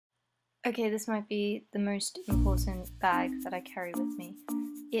Okay, this might be the most important bag that I carry with me.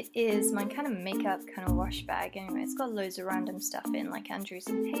 It is my kind of makeup kind of wash bag. Anyway, it's got loads of random stuff in, like Andrew's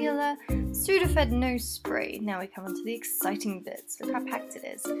inhaler, Sudafed nose spray. Now we come on to the exciting bits. Look how packed it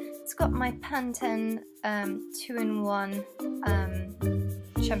is. It's got my Pantene 2-in-1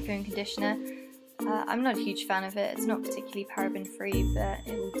 shampoo and conditioner. I'm not a huge fan of it. It's not particularly paraben free, but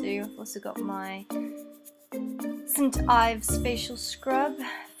it will do. I've also got my St. Ives facial scrub, a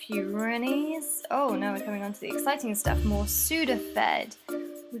few runnies. Oh, now we're coming on to the exciting stuff. More Sudafed.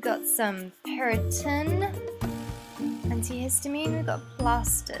 We've got some Piriton, antihistamine. We've got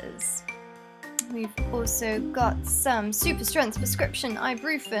plasters. We've also got some super strength prescription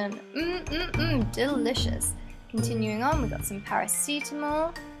ibuprofen. Delicious. Continuing on, we've got some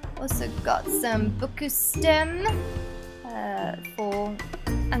paracetamol. Also got some Bucustem for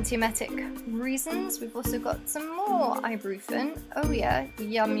antiemetic reasons. We've also got some more ibuprofen. Oh yeah,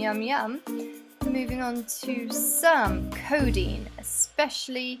 yum yum yum. Moving on to some codeine,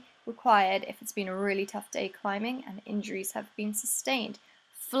 especially required if it's been a really tough day climbing and injuries have been sustained.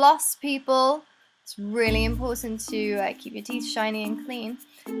 Floss, people! It's really important to keep your teeth shiny and clean.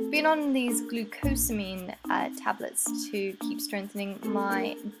 Been on these glucosamine tablets to keep strengthening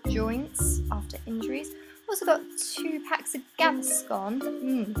my joints after injuries. Also got 2 packs of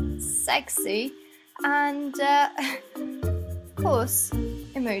Gaviscon, sexy, and of course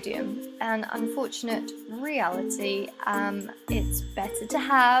Imodium. An unfortunate reality, it's better to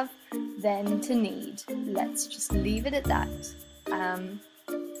have than to need. Let's just leave it at that.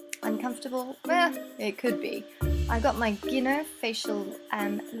 Uncomfortable? Well, it could be. I got my Gino facial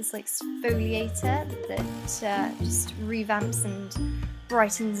this like exfoliator that just revamps and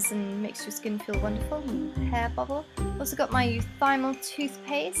brightens and makes your skin feel wonderful. Hair bubble. Also got my Euthymal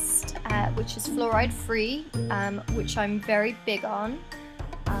toothpaste, which is fluoride free, which I'm very big on.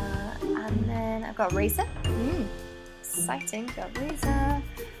 And then I've got a razor. Exciting. Got a razor.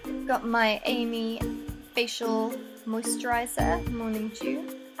 Got my Amy facial moisturizer, Morning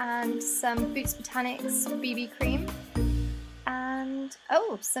Dew. And some Boots Botanics BB cream, and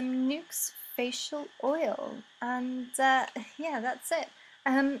oh, some Nuke's facial oil, and yeah, that's it.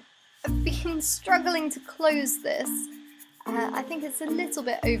 I've been struggling to close this. I think it's a little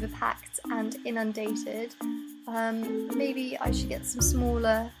bit overpacked and inundated. Maybe I should get some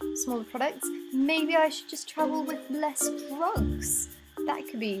smaller products. Maybe I should just travel with less drugs. That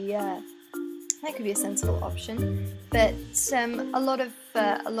could be a sensible option, but a lot of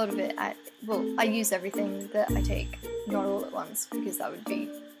it, I use everything that I take, not all at once, because that would be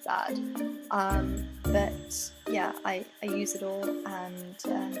bad. But yeah, I use it all, and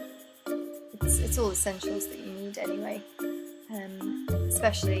it's all essentials that you need anyway,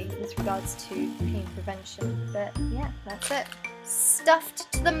 especially with regards to pain prevention. But yeah, that's it.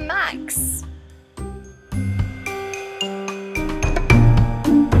 Stuffed to the max.